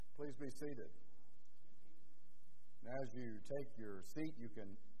Please be seated. And as you take your seat, you can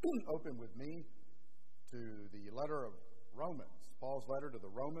open with me to the letter of Romans, Paul's letter to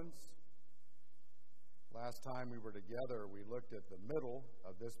the Romans. Last time we were together, we looked at the middle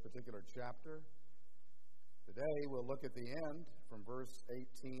of this particular chapter. Today, we'll look at the end from verse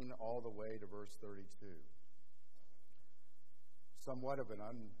 18 all the way to verse 32. Somewhat of an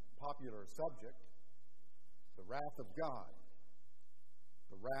unpopular subject, the wrath of God.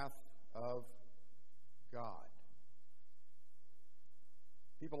 The wrath of God.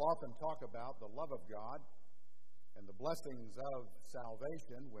 People often talk about the love of God and the blessings of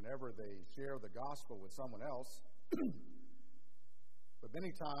salvation whenever they share the gospel with someone else. But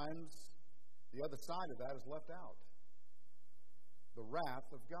many times, the other side of that is left out. The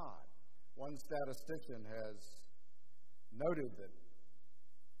wrath of God. One statistician has noted that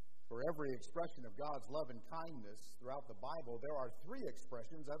for every expression of God's love and kindness throughout the Bible, there are 3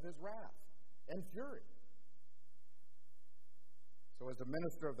 expressions of His wrath and fury. So as a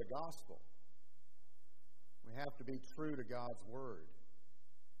minister of the gospel, we have to be true to God's Word,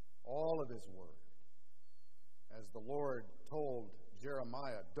 all of His Word. As the Lord told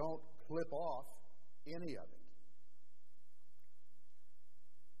Jeremiah, don't clip off any of it.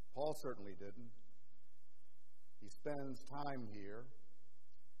 Paul certainly didn't. He spends time here,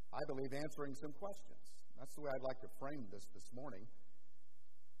 I believe, answering some questions. That's the way I'd like to frame this morning,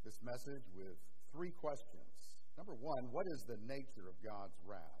 this message, with 3 questions. Number 1, what is the nature of God's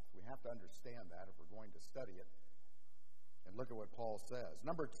wrath? We have to understand that if we're going to study it and look at what Paul says.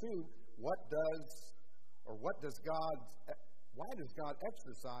 Number 2, why does God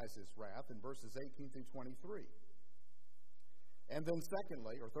exercise His wrath in verses 18 through 23? And then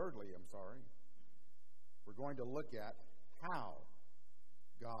thirdly, we're going to look at how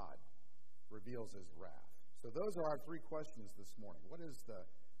God reveals His wrath. So those are our 3 questions this morning. What is the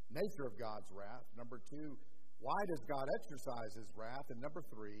nature of God's wrath? Number 2, why does God exercise His wrath? And number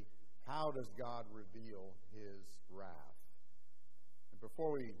 3, how does God reveal His wrath? And before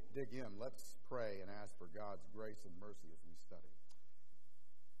we dig in, let's pray and ask for God's grace and mercy as we study.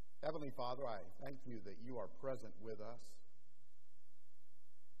 Heavenly Father, I thank You that You are present with us.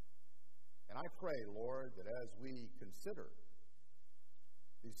 And I pray, Lord, that as we consider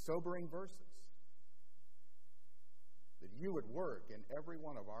these sobering verses, that You would work in every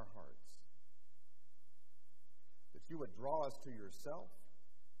one of our hearts, that You would draw us to Yourself,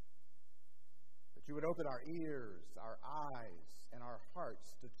 that You would open our ears, our eyes, and our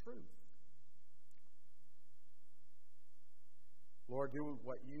hearts to truth. Lord, do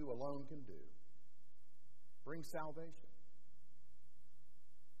what You alone can do. Bring salvation.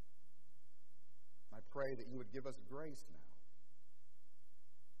 I pray that You would give us grace now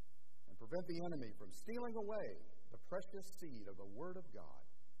and prevent the enemy from stealing away the precious seed of the Word of God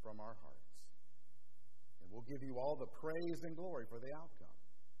from our hearts. And we'll give You all the praise and glory for the outcome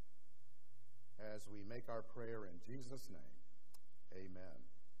as we make our prayer in Jesus' name. Amen.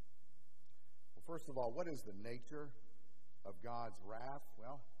 Well, first of all, what is the nature of God's wrath?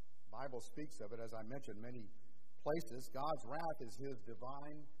 Well, the Bible speaks of it, as I mentioned, many places. God's wrath is His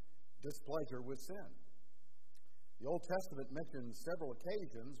divine displeasure with sin. The Old Testament mentions several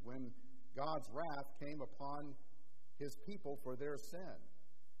occasions when God's wrath came upon His people for their sin.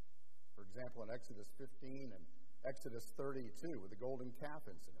 For example, in Exodus 15 and Exodus 32 with the golden calf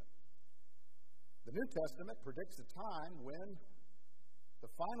incident. The New Testament predicts a time when the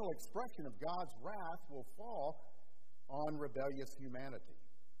final expression of God's wrath will fall on rebellious humanity.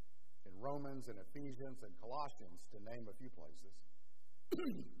 In Romans and Ephesians and Colossians, to name a few places.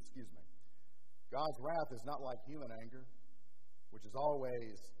 Excuse me. God's wrath is not like human anger, which is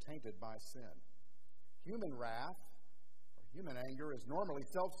always tainted by sin. Human wrath, or human anger, is normally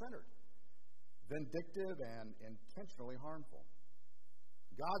self-centered, vindictive, and intentionally harmful.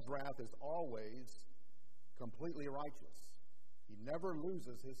 God's wrath is always completely righteous. He never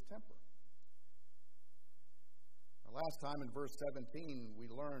loses His temper. Now, last time in verse 17, we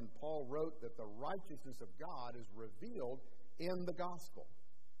learned Paul wrote that the righteousness of God is revealed in the gospel.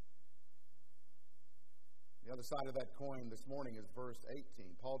 The other side of that coin this morning is verse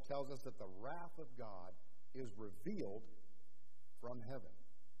 18. Paul tells us that the wrath of God is revealed from heaven.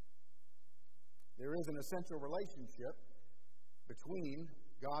 There is an essential relationship between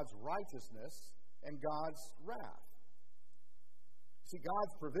God's righteousness and God's wrath. See,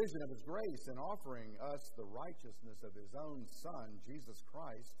 God's provision of His grace in offering us the righteousness of His own Son, Jesus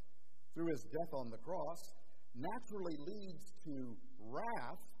Christ, through His death on the cross, naturally leads to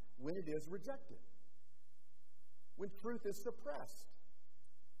wrath when it is rejected, when truth is suppressed.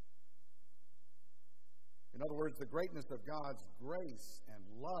 In other words, the greatness of God's grace and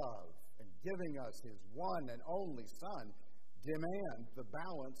love and giving us His one and only Son demand the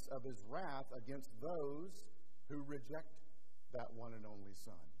balance of His wrath against those who reject that one and only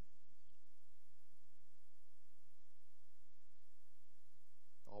Son.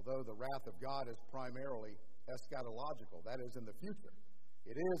 Although the wrath of God is primarily eschatological, that is, in the future,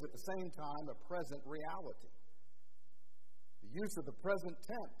 it is at the same time a present reality. The use of the present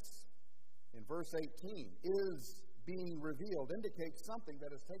tense in verse 18 is being revealed, indicates something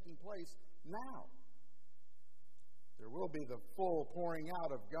that is taking place now. There will be the full pouring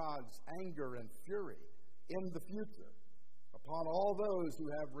out of God's anger and fury in the future upon all those who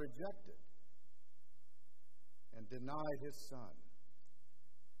have rejected and denied His Son.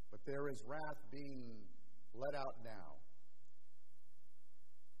 But there is wrath being let out now.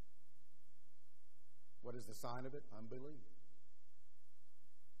 What is the sign of it? Unbelief.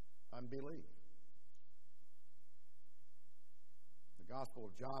 Unbelief. The Gospel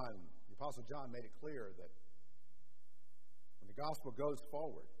of John, the Apostle John made it clear that when the gospel goes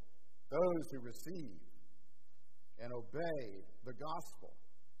forward, those who receive and obey the gospel,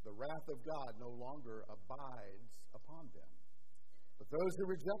 the wrath of God no longer abides upon them. But those who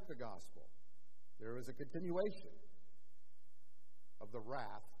reject the gospel, there is a continuation of the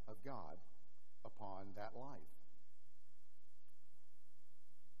wrath of God upon that life.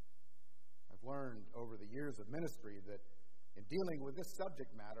 I've learned over the years of ministry that in dealing with this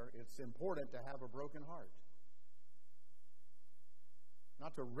subject matter, it's important to have a broken heart.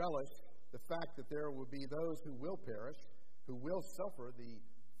 Not to relish the fact that there will be those who will perish, who will suffer the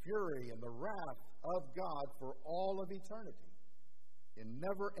fury and the wrath of God for all of eternity in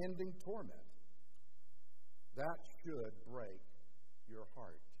never-ending torment. That should break your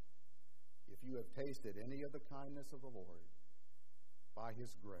heart if you have tasted any of the kindness of the Lord by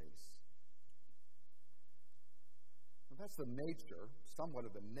His grace. Well, that's the nature, somewhat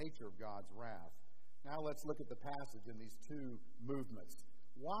of the nature of God's wrath. Now let's look at the passage in these two movements.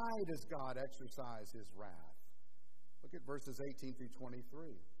 Why does God exercise His wrath? Look at verses 18 through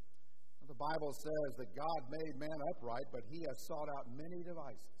 23. The Bible says that God made man upright, but He has sought out many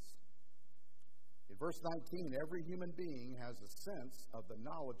devices. In verse 19, every human being has a sense of the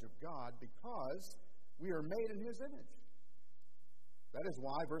knowledge of God because we are made in His image. That is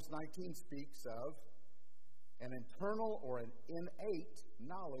why verse 19 speaks of an internal or an innate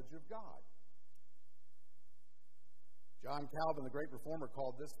knowledge of God. John Calvin, the great reformer,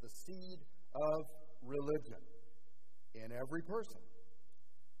 called this the seed of religion in every person.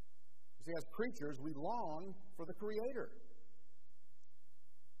 You see, as creatures, we long for the Creator,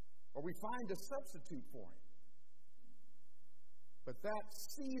 or we find a substitute for Him. But that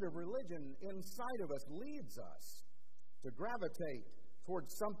seed of religion inside of us leads us to gravitate towards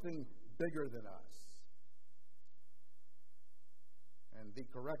something bigger than us. And the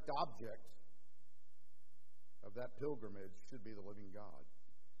correct object of that pilgrimage should be the living God.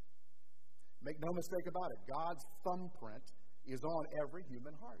 Make no mistake about it, God's thumbprint is on every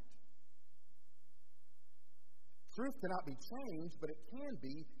human heart. Truth cannot be changed, but it can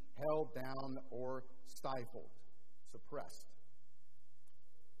be held down or stifled, suppressed.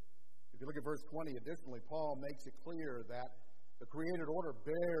 If you look at verse 20, additionally, Paul makes it clear that the created order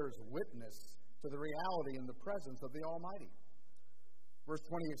bears witness to the reality and the presence of the Almighty. Verse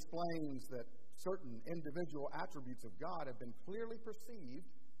 20 explains that certain individual attributes of God have been clearly perceived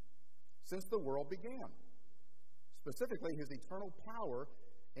since the world began, specifically His eternal power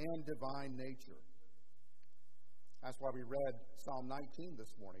and divine nature. That's why we read Psalm 19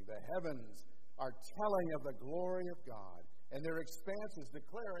 this morning. The heavens are telling of the glory of God, and their expanse is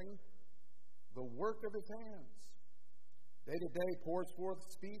declaring the work of His hands. Day to day pours forth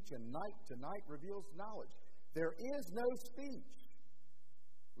speech, and night to night reveals knowledge. There is no speech.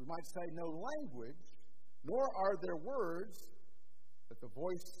 We might say no language, nor are there words, but the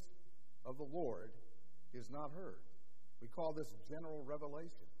voice of the Lord is not heard. We call this general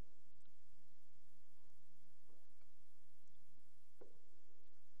revelation.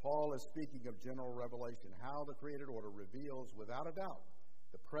 Paul is speaking of general revelation, how the created order reveals without a doubt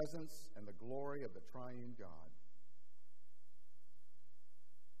the presence and the glory of the triune God.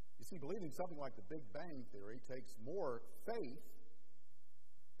 You see, believing something like the Big Bang Theory takes more faith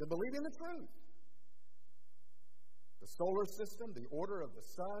than believing the truth. The solar system, the order of the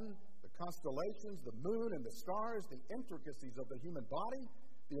sun, the constellations, the moon and the stars, the intricacies of the human body,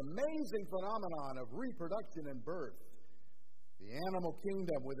 the amazing phenomenon of reproduction and birth, the animal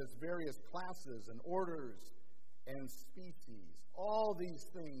kingdom with its various classes and orders and species, all these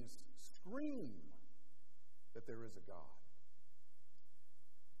things scream that there is a God.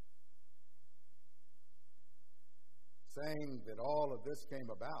 saying that all of this came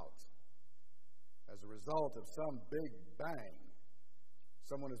about as a result of some big bang.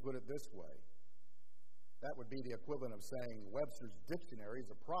 Someone has put it this way. That would be the equivalent of saying Webster's Dictionary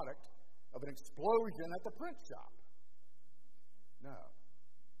is a product of an explosion at the print shop. No.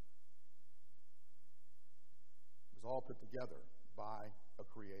 It was all put together by a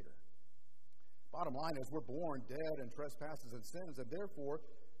creator. Bottom line is we're born dead in trespasses and sins, and therefore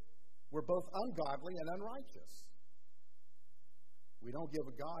we're both ungodly and unrighteous. We don't give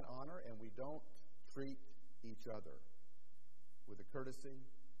God honor, and we don't treat each other with the courtesy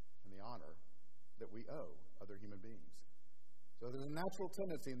and the honor that we owe other human beings. So there's a natural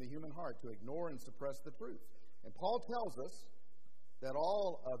tendency in the human heart to ignore and suppress the truth. And Paul tells us that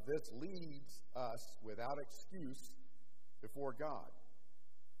all of this leads us without excuse before God.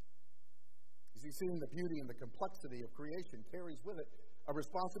 You see, seeing the beauty and the complexity of creation carries with it a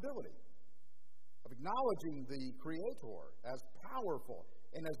responsibility of acknowledging the Creator as powerful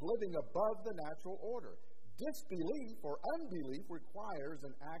and as living above the natural order. Disbelief or unbelief requires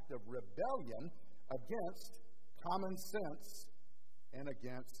an act of rebellion against common sense and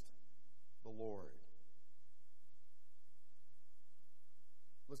against the Lord.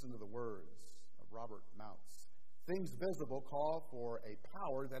 Listen to the words of Robert Mounce. Things visible call for a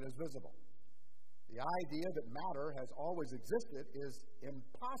power that is visible. The idea that matter has always existed is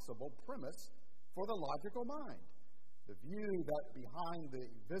impossible premise for the logical mind. The view that behind the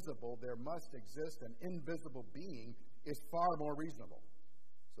visible there must exist an invisible being is far more reasonable.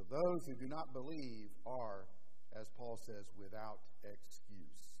 So those who do not believe are, as Paul says, without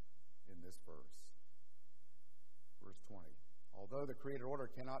excuse in this verse. Verse 20. Although the created order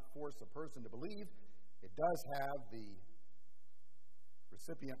cannot force a person to believe, it does have the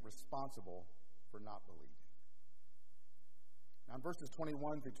recipient responsible for not believing. Now in verses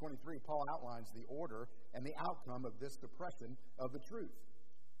 21 through 23, Paul outlines the order and the outcome of this suppression of the truth.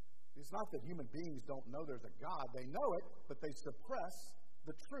 It's not that human beings don't know there's a God. They know it, but they suppress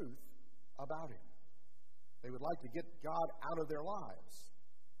the truth about Him. They would like to get God out of their lives.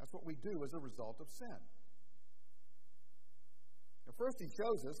 That's what we do as a result of sin. Now, first, he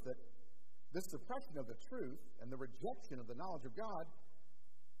shows us that this suppression of the truth and the rejection of the knowledge of God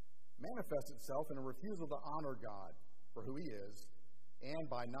manifests itself in a refusal to honor God for who He is and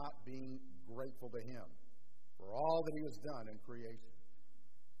by not being grateful to Him for all that He has done in creation.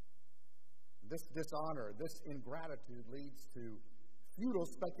 This dishonor, this ingratitude leads to futile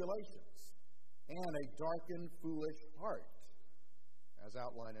speculations and a darkened, foolish heart, as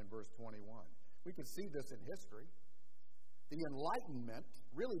outlined in verse 21. We can see this in history. The Enlightenment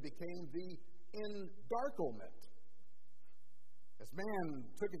really became the endarklement. As man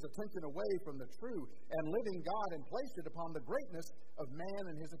took his attention away from the true and living God and placed it upon the greatness of man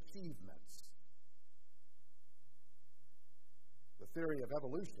and his achievements. The theory of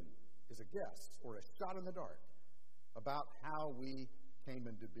evolution is a guess or a shot in the dark about how we came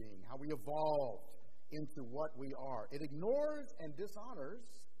into being, how we evolved into what we are. It ignores and dishonors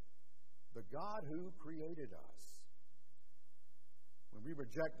the God who created us. When we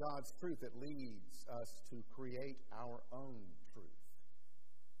reject God's truth, it leads us to create our own truth.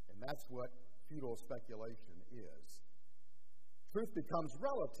 And that's what futile speculation is. Truth becomes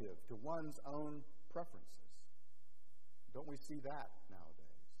relative to one's own preferences. Don't we see that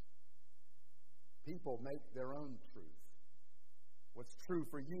nowadays? People make their own truth. What's true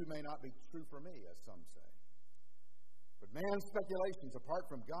for you may not be true for me, as some say. But man's speculations, apart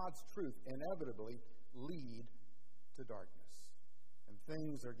from God's truth, inevitably lead to darkness. And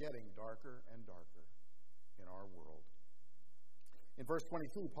things are getting darker and darker in our world. In verse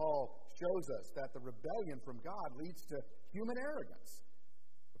 22, Paul shows us that the rebellion from God leads to human arrogance.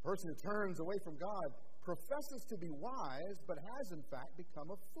 The person who turns away from God professes to be wise, but has in fact become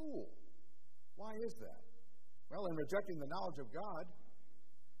a fool. Why is that? Well, in rejecting the knowledge of God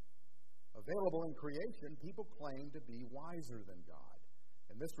available in creation, people claim to be wiser than God.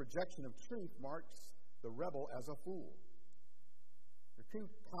 And this rejection of truth marks the rebel as a fool. There are two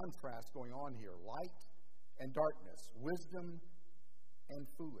contrasts going on here, light and darkness, wisdom and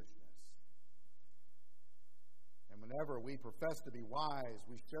foolishness. And whenever we profess to be wise,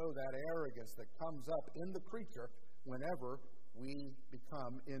 we show that arrogance that comes up in the creature whenever we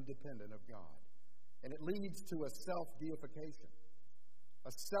become independent of God. And it leads to a self-deification.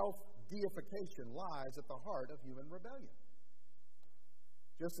 A self-deification lies at the heart of human rebellion.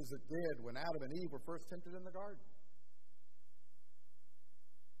 Just as it did when Adam and Eve were first tempted in the garden.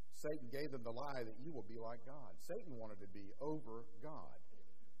 Satan gave them the lie that you will be like God. Satan wanted to be over God,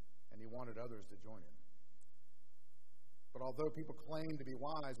 and he wanted others to join him. But although people claim to be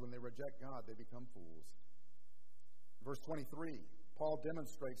wise, when they reject God, they become fools. Verse 23, Paul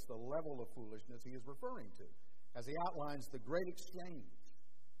demonstrates the level of foolishness he is referring to as he outlines the great exchange,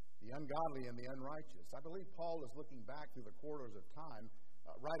 the ungodly and the unrighteous. I believe Paul is looking back through the corridors of time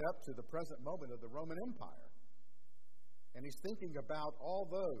right up to the present moment of the Roman Empire. And he's thinking about all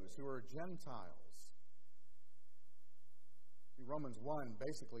those who are Gentiles. Romans 1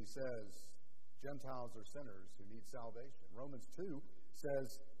 basically says Gentiles are sinners who need salvation. Romans 2 says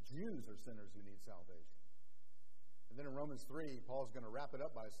Jews are sinners who need salvation. And then in Romans 3, Paul's going to wrap it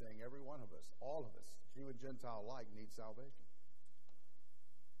up by saying every one of us, all of us, Jew and Gentile alike, need salvation.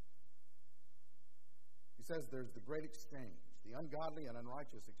 He says there's the great exchange, the ungodly and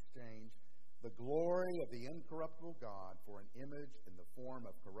unrighteous exchange, the glory of the incorruptible God for an image in the form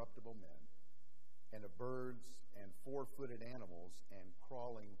of corruptible men, and of birds and four-footed animals and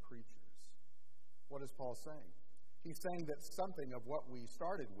crawling creatures. What is Paul saying? He's saying that something of what we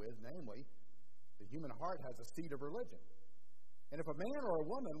started with, namely, the human heart has a seed of religion. And if a man or a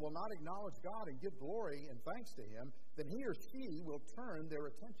woman will not acknowledge God and give glory and thanks to Him, then he or she will turn their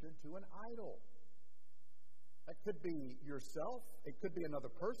attention to an idol. That could be yourself. It could be another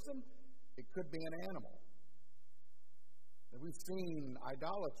person. It could be an animal. And we've seen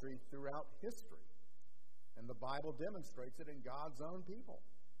idolatry throughout history. And the Bible demonstrates it in God's own people.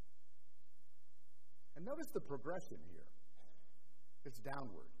 And notice the progression here. It's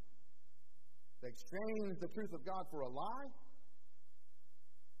downward. They exchange the truth of God for a lie,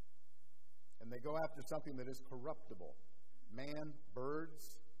 and they go after something that is corruptible. Man,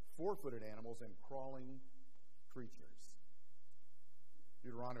 birds, four-footed animals, and crawling creatures.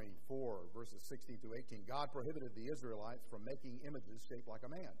 Deuteronomy 4, verses 16 through 18. God prohibited the Israelites from making images shaped like a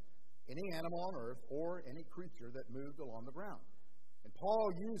man, any animal on earth, or any creature that moved along the ground. And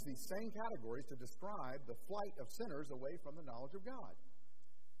Paul used these same categories to describe the flight of sinners away from the knowledge of God.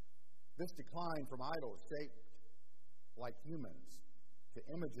 This decline from idols shaped like humans to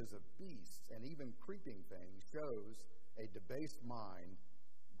images of beasts and even creeping things shows a debased mind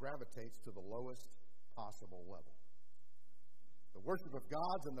gravitates to the lowest possible level. The worship of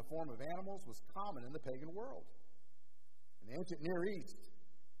gods in the form of animals was common in the pagan world. In the ancient Near East,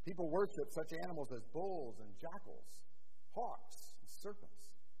 people worshiped such animals as bulls and jackals, hawks and serpents.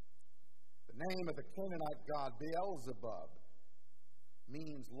 The name of the Canaanite god Beelzebub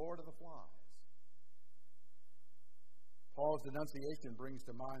means Lord of the Flies. Paul's denunciation brings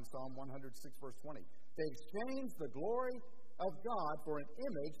to mind Psalm 106, verse 20. They exchanged the glory of God for an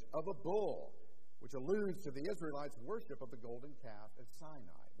image of a bull, which alludes to the Israelites' worship of the golden calf at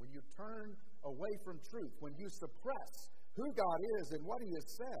Sinai. When you turn away from truth, when you suppress who God is and what He has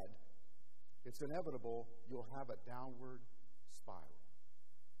said, it's inevitable you'll have a downward spiral.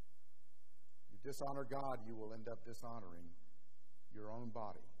 You dishonor God, you will end up dishonoring your own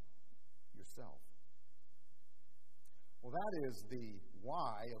body, yourself. Well, that is the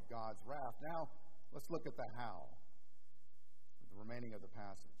why of God's wrath. Now, let's look at the how, the remaining of the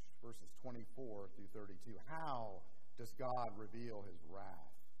passage, verses 24 through 32. How does God reveal His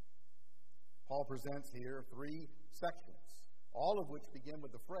wrath? Paul presents here 3 sections, all of which begin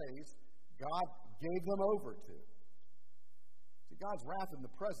with the phrase, God gave them over to. See, God's wrath in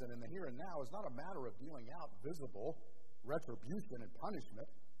the present and the here and now is not a matter of dealing out visible retribution and punishment.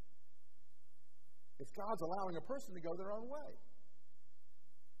 It's God's allowing a person to go their own way,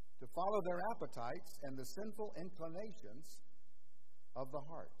 to follow their appetites and the sinful inclinations of the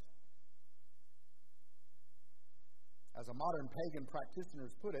heart. As a modern pagan practitioner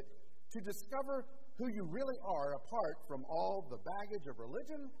has put it, to discover who you really are apart from all the baggage of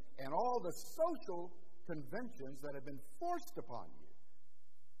religion and all the social conventions that have been forced upon you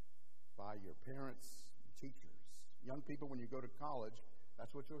by your parents and teachers. Young people, when you go to college,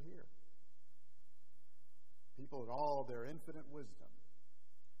 that's what you'll hear. People in all their infinite wisdom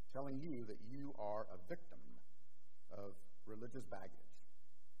telling you that you are a victim of religious baggage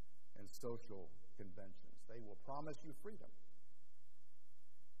and social conventions. They will promise you freedom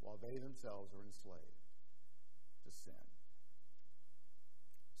while they themselves are enslaved to sin.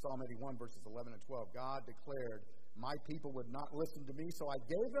 Psalm 81, verses 11 and 12. God declared, my people would not listen to me, so I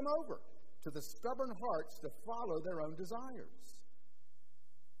gave them over to the stubborn hearts to follow their own desires.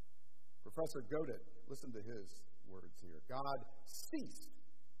 Professor Godet, listen to his words here. God ceased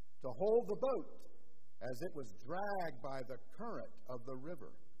to hold the boat as it was dragged by the current of the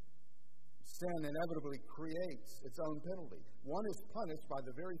river. Sin inevitably creates its own penalty. One is punished by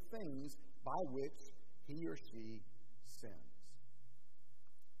the very things by which he or she sins.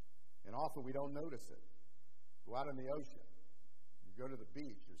 And often we don't notice it. Go out in the ocean. You go to the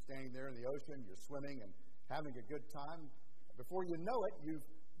beach. You're standing there in the ocean. You're swimming and having a good time. Before you know it, you've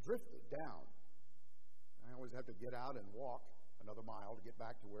drifted down. I always had to get out and walk another mile to get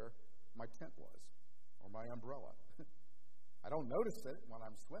back to where my tent was or my umbrella. I don't notice it when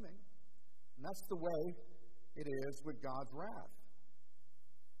I'm swimming. And that's the way it is with God's wrath.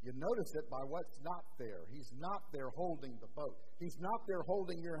 You notice it by what's not there. He's not there holding the boat. He's not there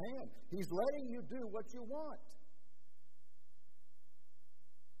holding your hand. He's letting you do what you want.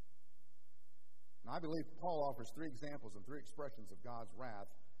 And I believe Paul offers 3 examples and 3 expressions of God's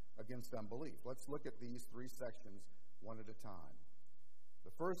wrath against unbelief. Let's look at these 3 sections one at a time.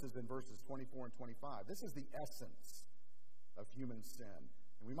 The first is in verses 24 and 25. This is the essence of human sin.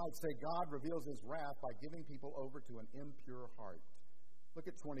 And we might say God reveals his wrath by giving people over to an impure heart. Look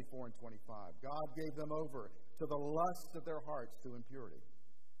at 24 and 25. God gave them over to the lust of their hearts to impurity,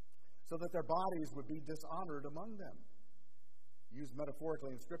 so that their bodies would be dishonored among them. Used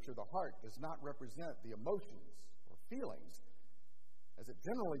metaphorically in Scripture, the heart does not represent the emotions or feelings, as it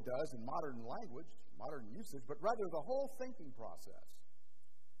generally does in modern language, modern usage, but rather the whole thinking process,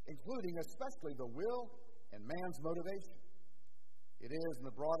 including especially the will and man's motivation. It is, in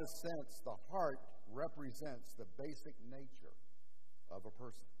the broadest sense, the heart represents the basic nature of a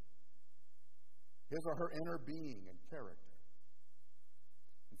person, his or her inner being and character.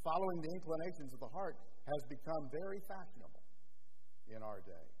 And following the inclinations of the heart has become very fashionable in our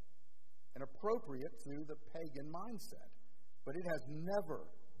day and appropriate to the pagan mindset. But it has never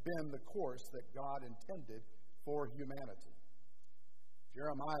been the course that God intended for humanity.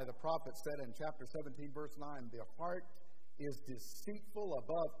 Jeremiah the prophet said in chapter 17, verse 9, "The heart is deceitful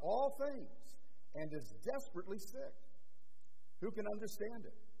above all things and is desperately sick. Who can understand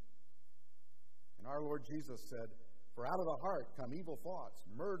it?" And our Lord Jesus said, "For out of the heart come evil thoughts,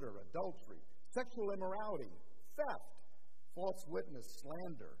 murder, adultery, sexual immorality, theft, false witness,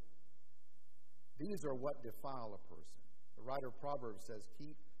 slander. These are what defile a person." The writer of Proverbs says,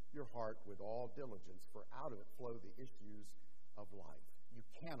 "Keep your heart with all diligence, for out of it flow the issues of life." You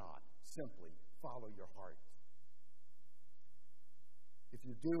cannot simply follow your heart. If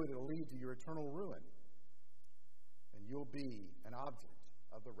you do, it will lead to your eternal ruin, and you'll be an object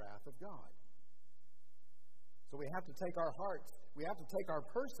of the wrath of God. So we have to take our hearts, we have to take our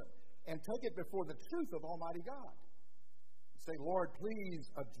person, and take it before the truth of Almighty God. Say, "Lord,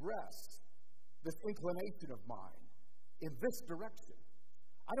 please address this inclination of mine in this direction.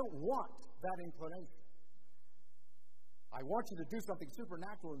 I don't want that inclination. I want you to do something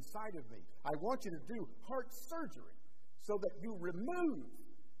supernatural inside of me. I want you to do heart surgery so that you remove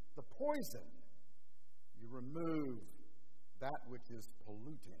the poison. You remove that which is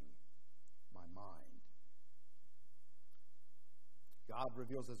polluting my mind." God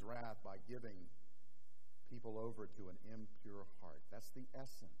reveals his wrath by giving people over to an impure heart. That's the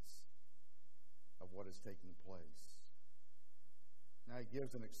essence of what is taking place. Now he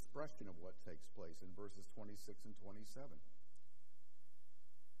gives an expression of what takes place in verses 26 and 27.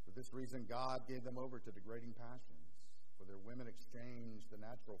 "For this reason God gave them over to degrading passions, for their women exchanged the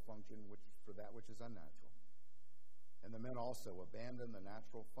natural function for that which is unnatural. And the men also abandoned the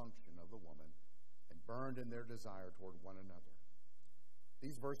natural function of the woman and burned in their desire toward one another."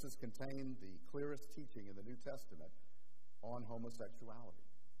 These verses contain the clearest teaching in the New Testament on homosexuality.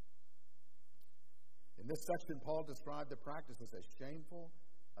 In this section, Paul described the practices as shameful,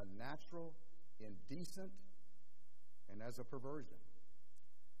 unnatural, indecent, and as a perversion.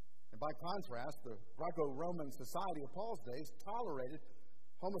 And by contrast, the Greco-Roman society of Paul's days tolerated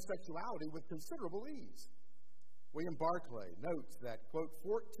homosexuality with considerable ease. William Barclay notes that, quote,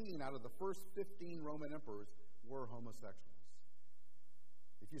 14 out of the first 15 Roman emperors were homosexuals.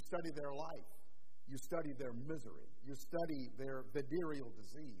 If you study their life, you study their misery, you study their venereal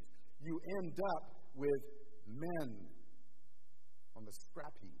disease, you end up with men on the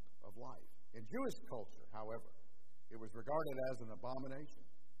scrap heap of life. In Jewish culture, however, it was regarded as an abomination.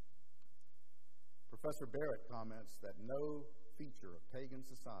 Professor Barrett comments that no feature of pagan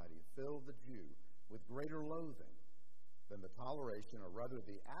society filled the Jew with greater loathing than the toleration, or rather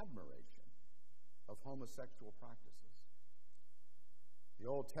the admiration, of homosexual practices. The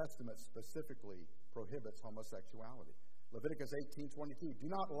Old Testament specifically prohibits homosexuality. Leviticus 18:22, "Do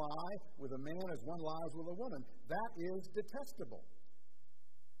not lie with a man as one lies with a woman. That is detestable."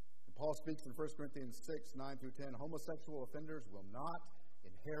 And Paul speaks in 1 Corinthians 6:9-10, "Homosexual offenders will not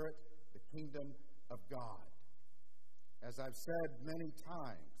inherit the kingdom of God." As I've said many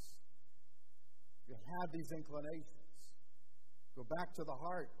times, you have these inclinations. Go back to the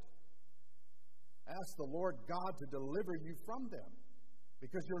heart. Ask the Lord God to deliver you from them.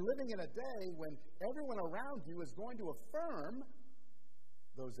 Because you're living in a day when everyone around you is going to affirm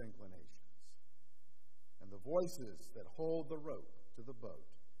those inclinations. And the voices that hold the rope to the boat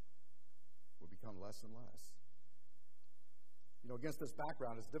would become less and less. Against this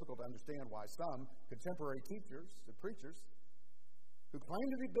background, it's difficult to understand why some contemporary teachers and preachers who claim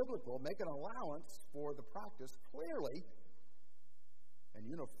to be biblical make an allowance for the practice clearly and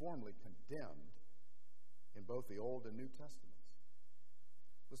uniformly condemned in both the Old and New Testaments.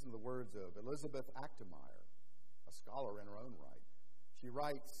 Listen to the words of Elizabeth Achtemeyer, a scholar in her own right. She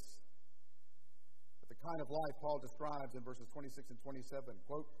writes that the kind of life Paul describes in verses 26 and 27,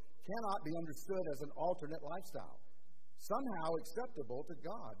 quote, cannot be understood as an alternate lifestyle, somehow acceptable to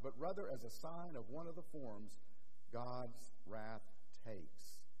God, but rather as a sign of one of the forms God's wrath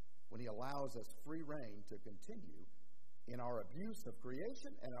takes when he allows us free rein to continue in our abuse of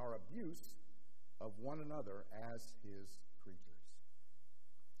creation and our abuse of one another as his creatures.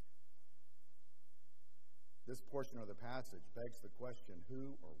 This portion of the passage begs the question,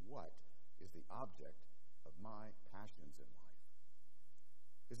 who or what is the object of my passions in life?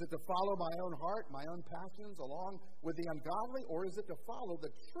 Is it to follow my own heart, my own passions, along with the ungodly, or is it to follow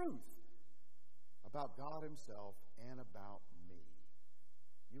the truth about God himself and about me?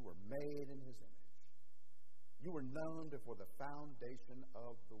 You were made in his image. You were known before the foundation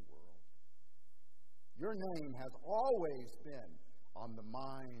of the world. Your name has always been on the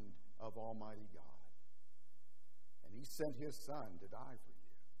mind of Almighty God. And he sent his Son to die for you.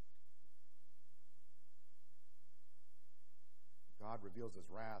 God reveals his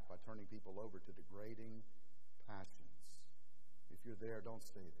wrath by turning people over to degrading passions. If you're there, don't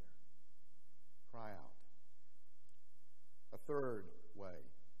stay there. Cry out. A third way,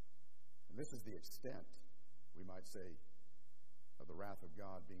 and this is the extent, we might say, of the wrath of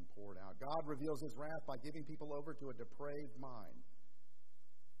God being poured out. God reveals his wrath by giving people over to a depraved mind.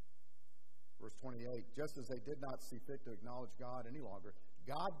 Verse 28, just as they did not see fit to acknowledge God any longer,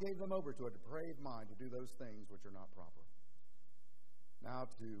 God gave them over to a depraved mind to do those things which are not proper. Now,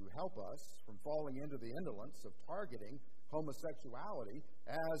 to help us from falling into the indolence of targeting homosexuality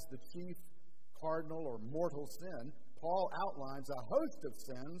as the chief cardinal or mortal sin, Paul outlines a host of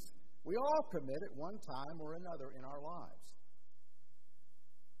sins we all commit at one time or another in our lives.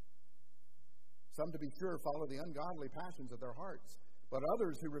 Some, to be sure, follow the ungodly passions of their hearts, but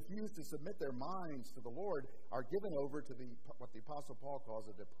others who refuse to submit their minds to the Lord are given over to what the Apostle Paul calls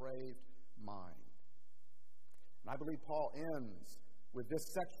a depraved mind. And I believe Paul ends with this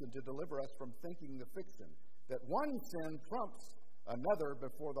section to deliver us from thinking the fiction that one sin trumps another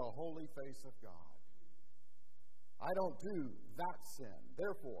before the holy face of God. I don't do that sin,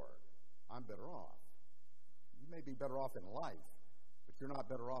 therefore I'm better off. You may be better off in life, but you're not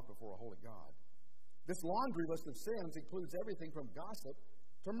better off before a holy God. This laundry list of sins includes everything from gossip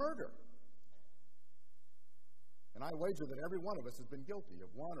to murder. And I wager that every one of us has been guilty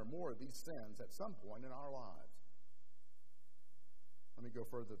of one or more of these sins at some point in our lives. Let me go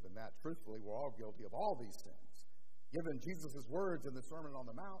further than that. Truthfully, we're all guilty of all these sins. Given Jesus' words in the Sermon on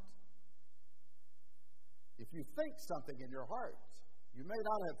the Mount, if you think something in your heart, you may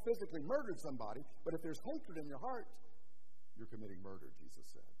not have physically murdered somebody, but if there's hatred in your heart, you're committing murder, Jesus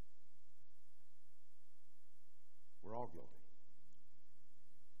said. We're all guilty.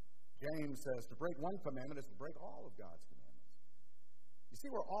 James says to break one commandment is to break all of God's commandments. You see,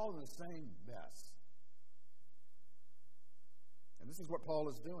 we're all in the same mess. And this is what Paul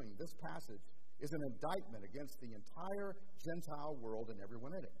is doing. This passage is an indictment against the entire Gentile world and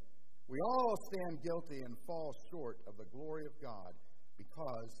everyone in it. We all stand guilty and fall short of the glory of God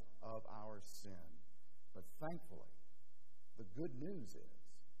because of our sin. But thankfully, the good news is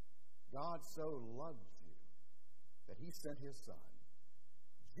God so loved you that he sent his Son,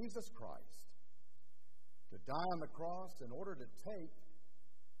 Jesus Christ, to die on the cross in order to take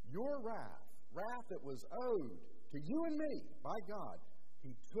your wrath that was owed to you and me by God.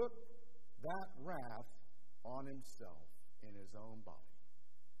 He took that wrath on himself in his own body.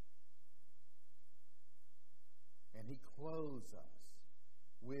 And he clothes us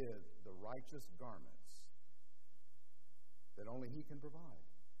with the righteous garments that only he can provide.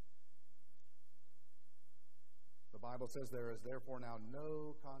 The Bible says there is therefore now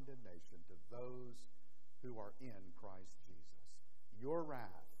no condemnation to those who are in Christ Jesus. Your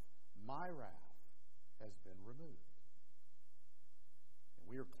wrath, my wrath, has been removed. And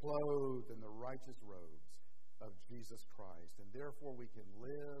we are clothed in the righteous robes of Jesus Christ, and therefore we can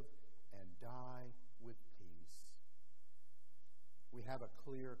live and die with peace. We have a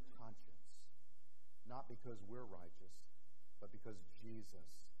clear conscience, not because we're righteous, but because Jesus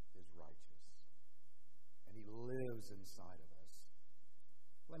is righteous. And he lives inside of us.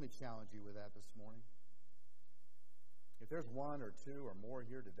 Let me challenge you with that this morning. If there's one or two or more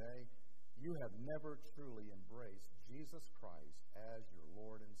here today, you have never truly embraced Jesus Christ as your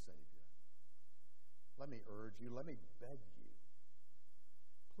Lord and Savior. let me urge you, let me beg you,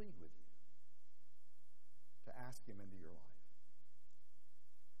 plead with you to ask Him into your life,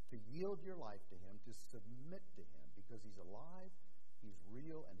 to yield your life to Him, to submit to Him, because He's alive, He's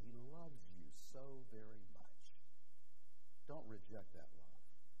real, and He loves you so very much. Don't reject that love.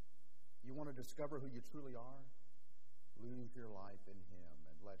 You want to discover who you truly are? Lose your life in Him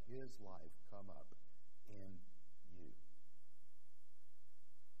and let His life come up in you.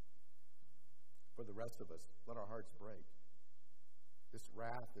 For the rest of us, let our hearts break. This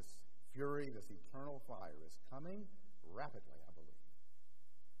wrath, this fury, this eternal fire is coming rapidly, I believe.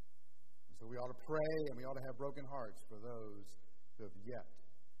 And so we ought to pray and we ought to have broken hearts for those who have yet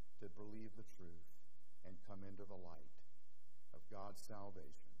to believe the truth and come into the light of God's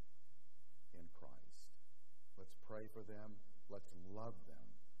salvation in Christ. Let's pray for them. Let's love them.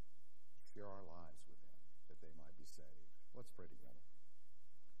 Share our lives with them that they might be saved. Let's pray together.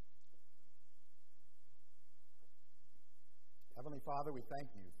 Heavenly Father, we thank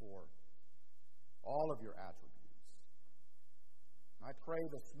you for all of your attributes. I pray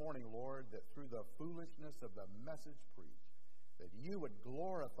this morning, Lord, that through the foolishness of the message preached, that you would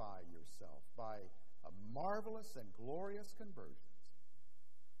glorify yourself by a marvelous and glorious conversions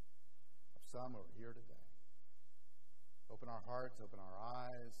of some who are here today. Open our hearts, open our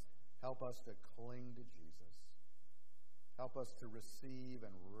eyes. Help us to cling to Jesus. Help us to receive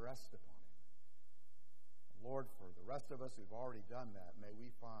and rest upon Him. Lord, for the rest of us who've already done that, may we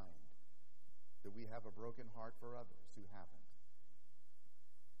find that we have a broken heart for others who haven't.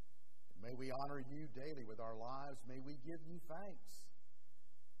 And may we honor you daily with our lives. May we give you thanks.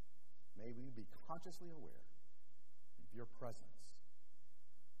 May we be consciously aware of your presence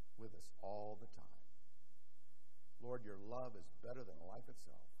with us all the time. Lord, your love is better than life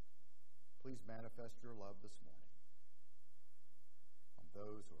itself. Please manifest your love this morning on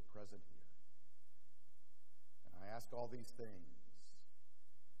those who are present here. And I ask all these things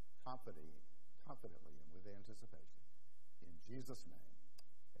confidently and with anticipation. In Jesus' name.